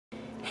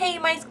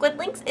my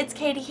Squidlings, it's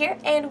Katie here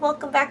and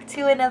welcome back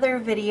to another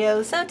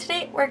video. So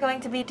today we're going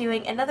to be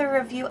doing another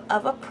review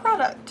of a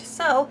product.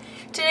 So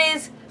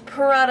today's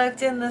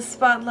product in the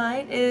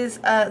spotlight is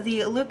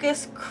the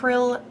LUKAS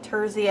Cryl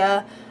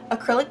Terzia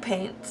Acrylic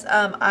paints.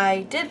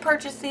 I did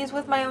purchase these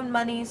with my own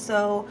money,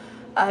 so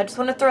I just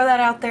want to throw that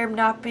out there. I'm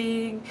not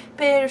being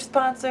paid or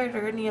sponsored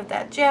or any of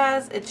that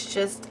jazz. It's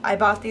just I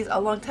bought these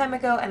a long time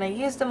ago and I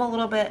used them a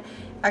little bit.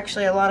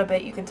 Actually a lot of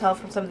it, you can tell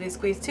from some of these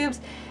squeeze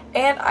tubes,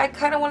 and I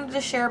kind of wanted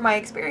to share my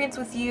experience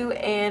with you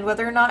and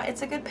whether or not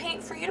it's a good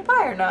paint for you to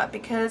buy or not,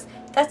 because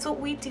that's what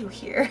we do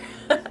here.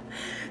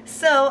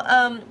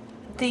 So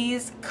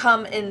these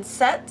come in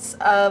sets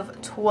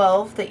of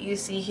 12 that you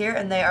see here,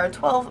 and they are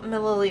 12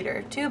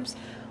 milliliter tubes,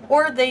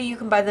 or you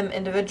can buy them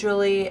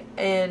individually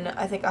in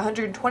I think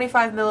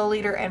 125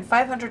 milliliter and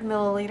 500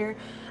 milliliter.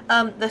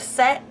 The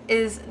set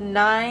is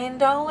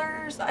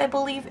 $9, I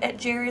believe, at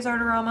Jerry's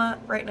Artarama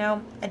right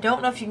now. I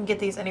don't know if you can get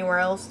these anywhere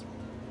else,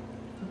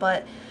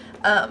 but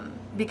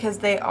because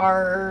they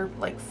are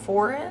like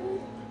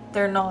foreign,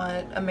 they're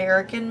not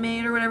American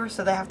made or whatever,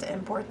 so they have to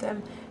import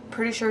them.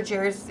 Pretty sure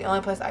Jerry's is the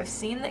only place I've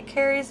seen that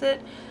carries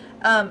it.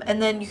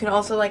 And then you can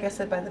also, like I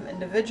said, buy them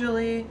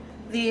individually.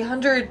 The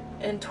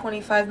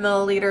 125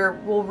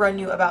 milliliter will run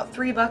you about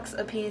 $3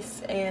 a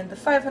piece, and the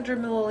 500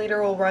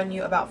 milliliter will run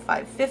you about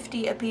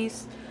 $5.50 a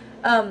piece.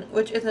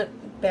 Which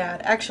isn't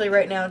bad. Actually,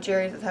 right now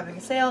Jerry's is having a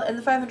sale and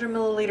the 500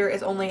 milliliter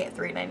is only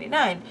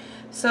 $3.99,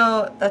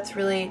 so that's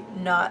really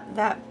not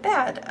that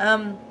bad.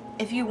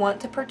 If you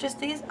want to purchase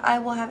these, I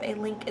will have a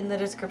link in the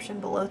description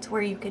below to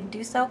where you can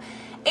do so.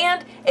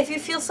 And if you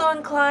feel so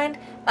inclined,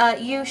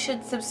 you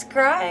should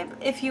subscribe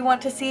if you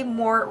want to see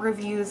more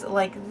reviews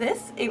like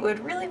this. It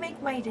would really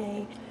make my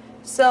day.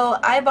 So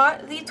I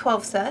bought the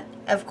 12 set,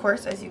 of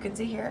course, as you can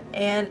see here,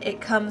 and it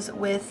comes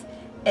with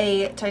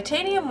a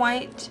titanium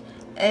white,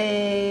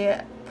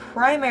 a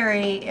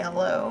primary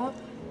yellow,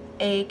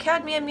 a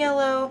cadmium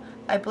yellow,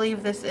 I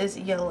believe this is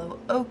yellow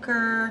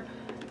ochre,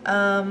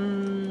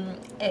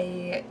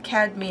 a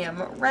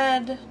cadmium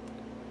red,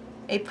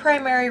 a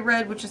primary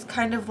red, which is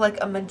kind of like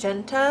a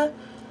magenta,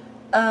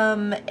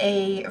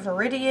 a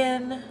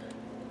viridian,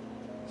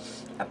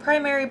 a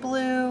primary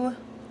blue,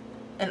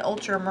 an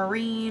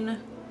ultramarine,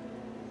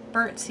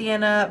 burnt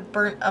sienna,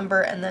 burnt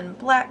umber, and then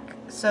black.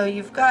 So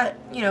you've got,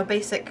 you know,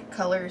 basic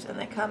colors, and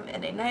they come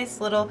in a nice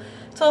little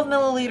 12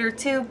 milliliter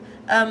tube.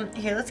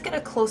 Here, let's get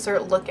a closer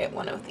look at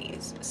one of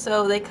these.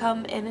 So they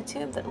come in a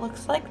tube that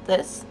looks like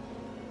this,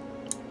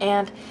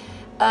 and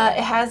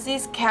it has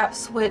these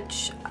caps,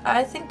 which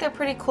I think they're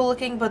pretty cool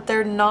looking, but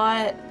they're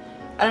not,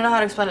 I don't know how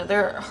to explain it.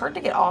 They're hard to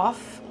get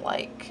off.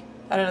 Like,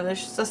 I don't know, there's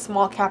just a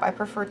small cap. I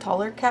prefer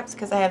taller caps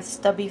because I have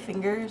stubby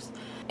fingers.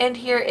 And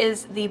here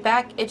is the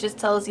back. It just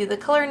tells you the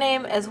color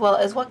name as well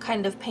as what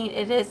kind of paint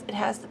it is. It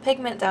has the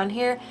pigment down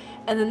here,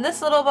 and then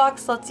this little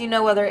box lets you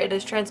know whether it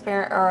is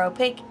transparent or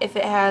opaque. If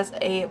it has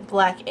a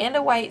black and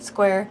a white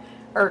square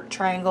or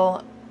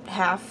triangle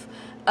half,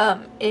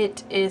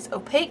 it is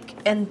opaque,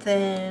 and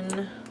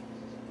then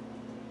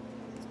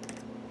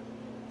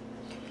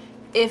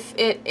if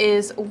it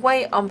is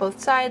white on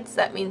both sides,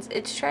 that means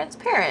it's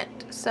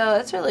transparent. So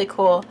that's really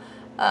cool.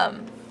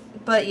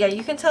 But yeah,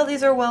 you can tell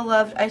these are well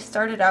loved. I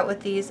started out with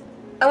these.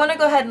 I want to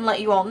go ahead and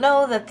let you all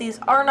know that these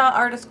are not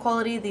artist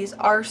quality, these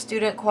are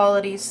student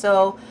quality,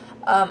 so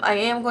I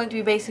am going to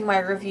be basing my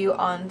review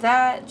on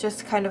that,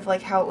 just kind of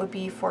like how it would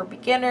be for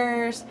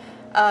beginners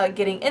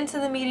getting into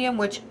the medium,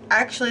 which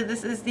actually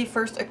this is the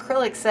first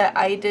acrylic set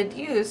I did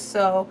use,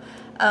 so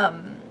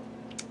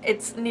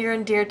it's near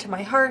and dear to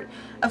my heart.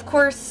 Of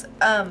course,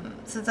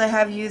 since I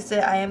have used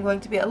it, I am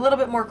going to be a little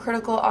bit more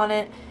critical on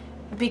it,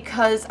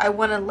 because I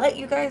want to let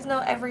you guys know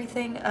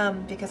everything,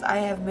 because I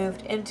have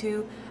moved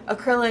into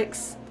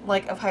acrylics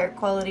like of higher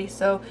quality,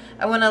 so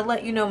I want to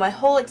let you know my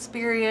whole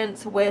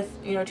experience with,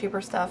 you know,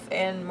 cheaper stuff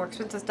and more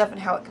expensive stuff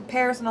and how it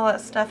compares and all that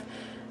stuff.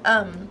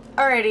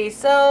 Alrighty,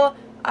 so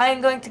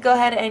I'm going to go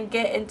ahead and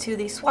get into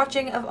the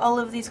swatching of all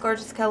of these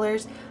gorgeous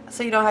colors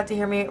so you don't have to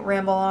hear me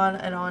ramble on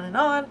and on and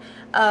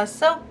on.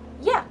 So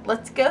yeah,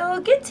 let's go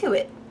get to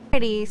it.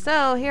 Alrighty,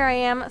 so here I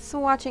am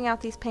swatching out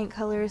these paint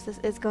colors. This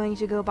is going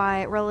to go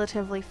by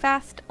relatively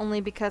fast,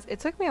 only because it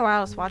took me a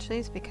while to swatch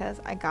these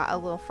because I got a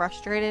little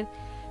frustrated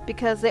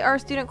because they are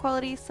student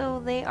quality,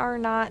 so they are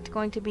not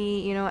going to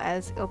be, you know,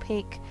 as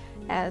opaque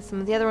as some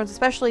of the other ones,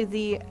 especially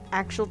the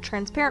actual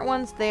transparent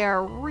ones. They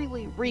are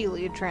really,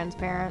 really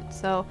transparent,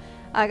 so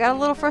I got a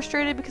little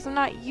frustrated because I'm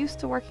not used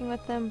to working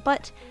with them,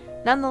 but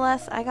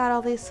nonetheless, I got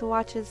all these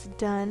swatches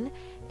done,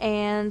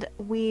 and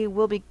we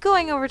will be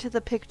going over to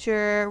the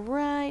picture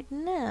right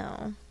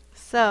now.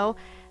 So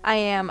I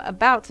am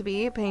about to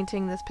be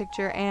painting this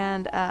picture,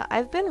 and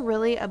I've been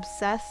really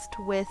obsessed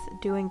with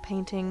doing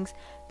paintings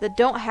that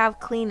don't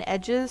have clean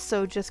edges,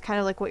 so just kind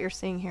of like what you're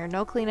seeing here,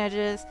 no clean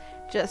edges,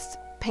 just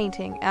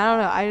painting. I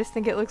don't know, I just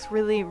think it looks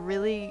really,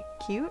 really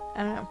cute.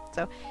 I don't know.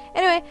 So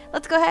anyway,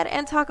 let's go ahead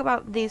and talk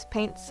about these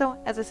paints. So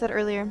as I said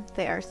earlier,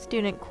 they are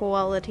student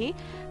quality.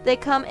 They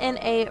come in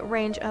a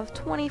range of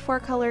 24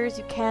 colors.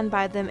 You can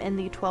buy them in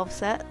the 12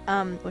 set,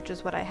 which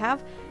is what I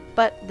have.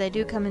 but they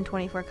do come in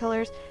 24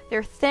 colors.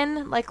 They're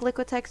thin like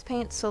Liquitex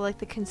paints, so like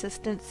the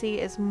consistency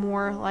is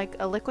more like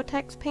a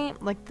Liquitex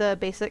paint, like the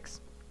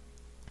basics.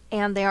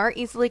 And they are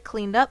easily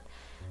cleaned up.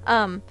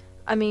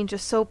 I mean,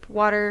 just soap,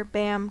 water,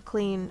 bam,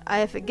 clean.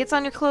 If it gets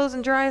on your clothes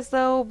and dries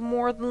though,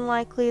 more than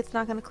likely it's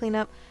not going to clean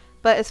up.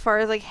 But as far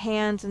as like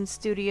hands and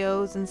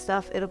studios and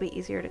stuff, it'll be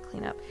easier to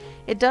clean up.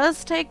 It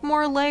does take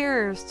more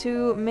layers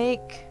to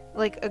make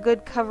like a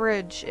good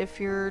coverage if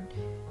you're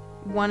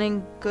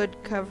wanting good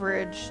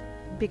coverage,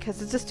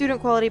 because it's a student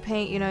quality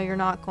paint, you know, you're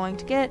not going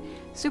to get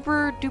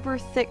super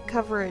duper thick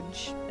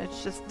coverage.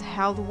 It's just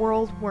how the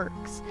world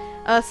works.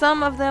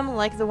 Some of them,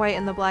 like the white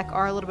and the black,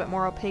 are a little bit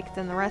more opaque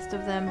than the rest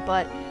of them,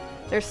 but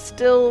they're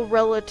still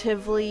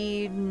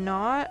relatively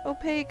not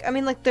opaque. I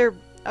mean, like they're,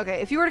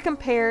 okay, if you were to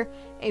compare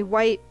a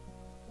white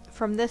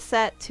from this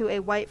set to a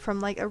white from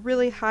like a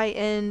really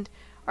high-end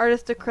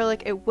artist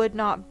acrylic, it would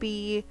not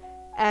be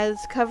as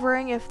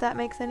covering, if that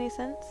makes any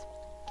sense.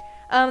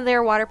 They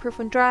are waterproof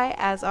when dry,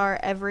 as are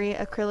every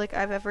acrylic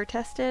I've ever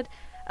tested.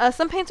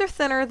 Some paints are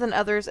thinner than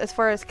others as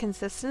far as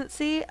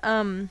consistency,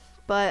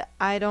 but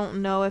I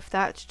don't know if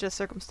that's just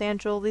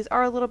circumstantial. These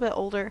are a little bit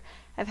older.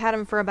 I've had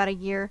them for about a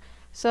year,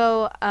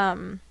 so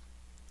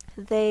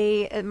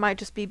it might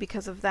just be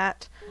because of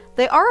that.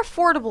 They are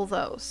affordable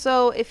though,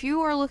 so if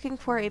you are looking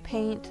for a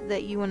paint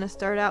that you want to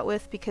start out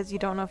with because you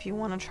don't know if you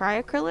want to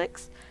try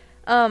acrylics,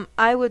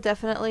 I would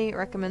definitely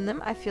recommend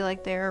them. I feel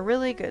like they're a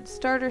really good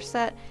starter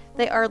set.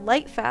 They are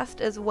light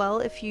fast as well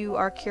if you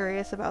are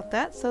curious about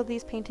that, so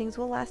these paintings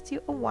will last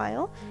you a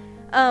while.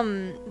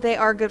 They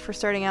are good for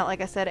starting out,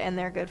 like I said, and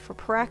they're good for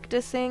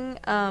practicing.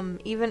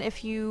 Even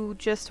if you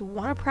just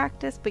want to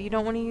practice but you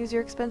don't want to use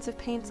your expensive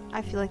paints,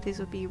 I feel like these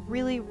would be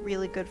really,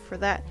 really good for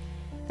that.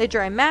 They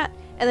dry matte,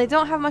 and they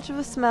don't have much of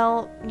a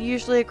smell.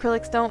 Usually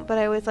acrylics don't, but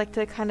I always like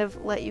to kind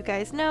of let you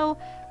guys know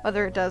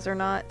whether it does or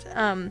not.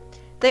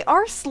 They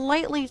are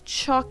slightly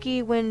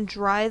chalky when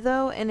dry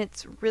though, and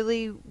it's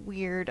really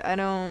weird.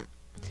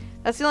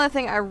 That's the only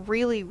thing I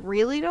really,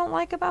 really don't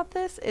like about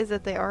this, is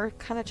that they are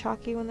kind of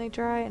chalky when they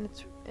dry, and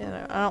it's, you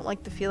know, I don't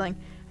like the feeling.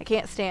 I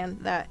can't stand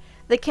that.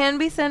 They can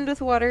be thinned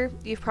with water.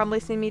 You've probably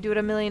seen me do it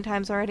a million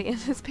times already in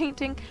this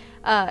painting,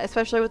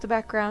 especially with the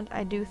background.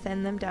 I do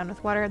thin them down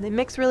with water. They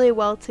mix really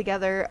well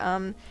together.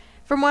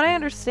 From what I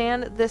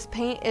understand, this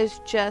paint is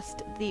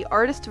just the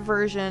artist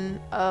version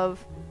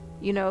of,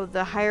 you know,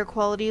 the higher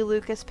quality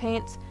LUKAS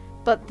paints,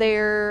 but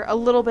they're a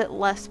little bit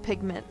less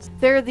pigments.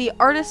 They're the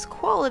artist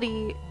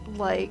quality,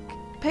 like,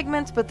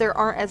 pigments, but there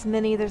aren't as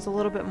many. There's a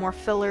little bit more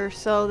filler,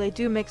 so they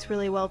do mix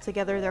really well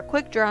together. They're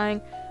quick drying.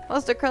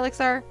 Most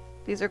acrylics are.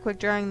 These are quick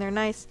drying. They're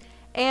nice.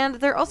 And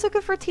they're also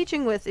good for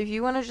teaching with. If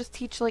you want to just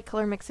teach, like,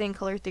 color mixing,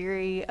 color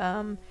theory,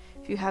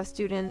 if you have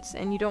students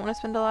and you don't want to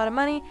spend a lot of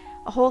money,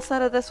 a whole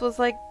set of this was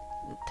like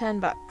 10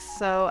 bucks.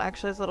 So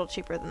actually it's a little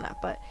cheaper than that,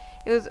 but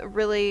it was a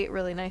really,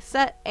 really nice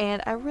set,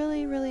 and I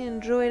really, really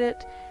enjoyed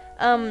it.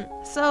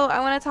 So I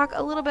want to talk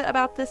a little bit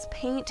about this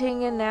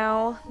painting, and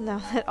now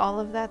that all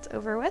of that's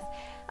over with,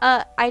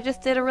 I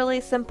just did a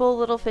really simple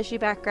little fishy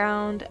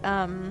background.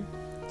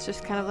 It's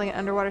just kind of like an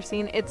underwater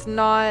scene. It's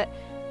not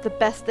the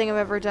best thing I've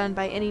ever done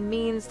by any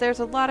means. There's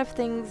a lot of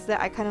things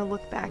that I kind of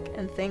look back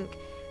and think,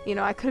 you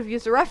know, I could have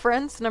used a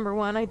reference. Number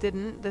one, I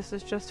didn't. This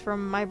is just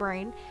from my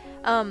brain.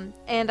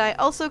 And I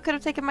also could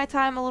have taken my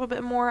time a little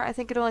bit more. I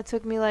think it only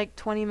took me like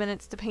 20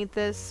 minutes to paint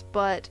this,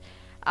 but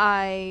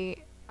I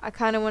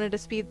kind of wanted to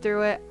speed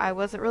through it. I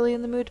wasn't really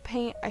in the mood to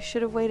paint. I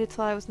should have waited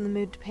till I was in the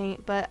mood to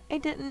paint, but I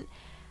didn't.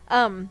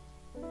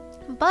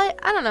 But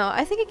I don't know.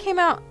 I think it came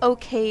out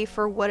okay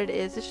for what it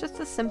is. It's just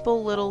a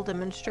simple little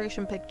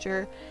demonstration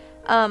picture.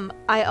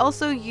 I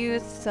also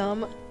used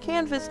some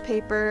canvas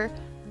paper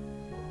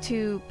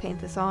to paint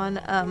this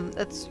on.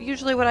 That's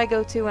usually what I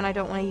go to when I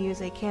don't want to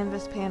use a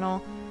canvas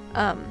panel.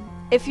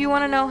 If you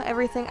want to know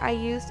everything I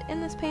used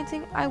in this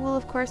painting, I will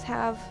of course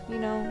have, you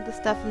know, the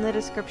stuff in the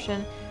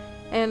description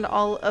and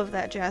all of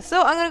that jazz.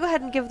 So I'm going to go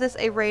ahead and give this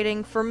a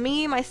rating. For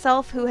me,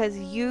 myself, who has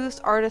used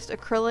artist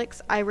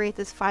acrylics, I rate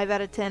this 5 out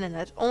of 10, and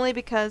that's only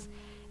because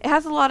it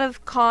has a lot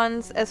of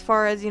cons as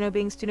far as, you know,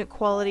 being student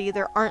quality.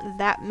 There aren't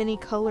that many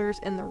colors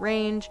in the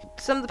range.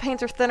 Some of the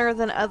paints are thinner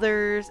than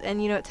others,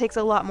 and, you know, it takes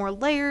a lot more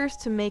layers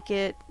to make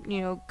it, you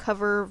know,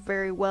 cover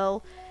very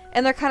well.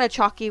 And they're kind of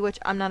chalky, which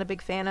I'm not a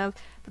big fan of.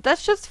 But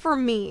that's just for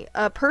me.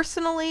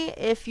 Personally,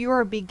 if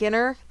you're a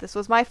beginner, this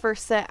was my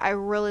first set. I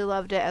really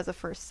loved it as a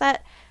first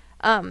set.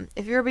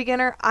 If you're a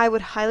beginner, I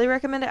would highly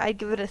recommend it. I'd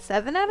give it a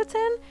 7 out of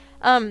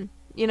 10.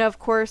 You know, of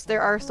course,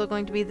 there are still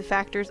going to be the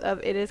factors of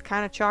it is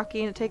kind of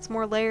chalky and it takes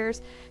more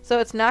layers. So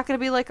it's not going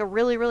to be like a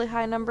really, really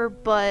high number.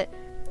 But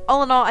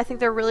all in all, I think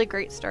they're a really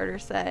great starter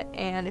set.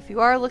 And if you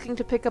are looking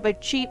to pick up a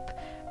cheap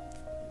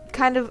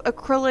kind of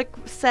acrylic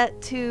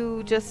set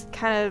to just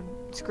kind of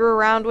screw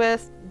around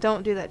with,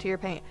 don't do that to your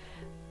paint.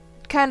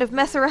 Kind of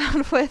mess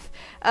around with,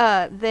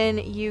 then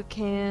you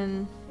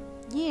can,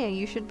 yeah,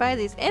 you should buy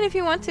these. And if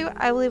you want to,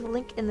 I will leave a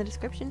link in the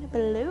description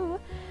below.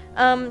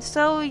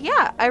 So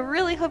yeah, I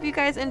really hope you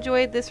guys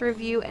enjoyed this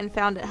review and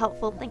found it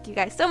helpful. Thank you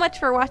guys so much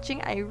for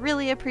watching. I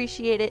really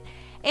appreciate it.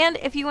 And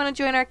if you want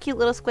to join our cute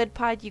little squid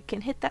pod, you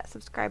can hit that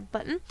subscribe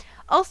button.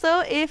 Also,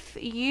 if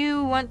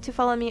you want to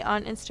follow me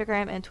on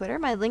Instagram and Twitter,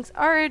 my links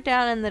are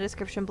down in the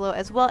description below,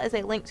 as well as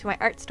a link to my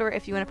art store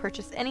if you want to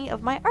purchase any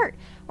of my art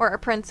or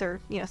prints or,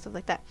 you know, stuff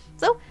like that.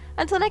 So,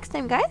 until next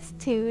time, guys,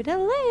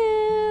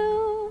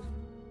 toodaloo!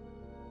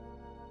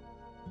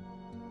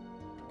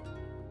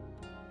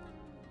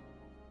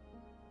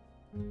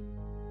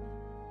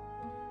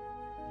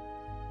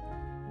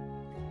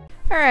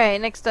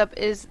 Alright, next up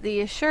is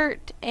the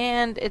shirt,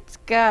 and it's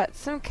got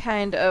some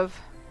kind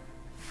of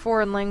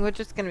foreign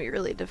language. It's going to be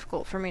really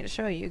difficult for me to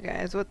show you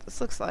guys what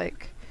this looks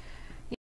like.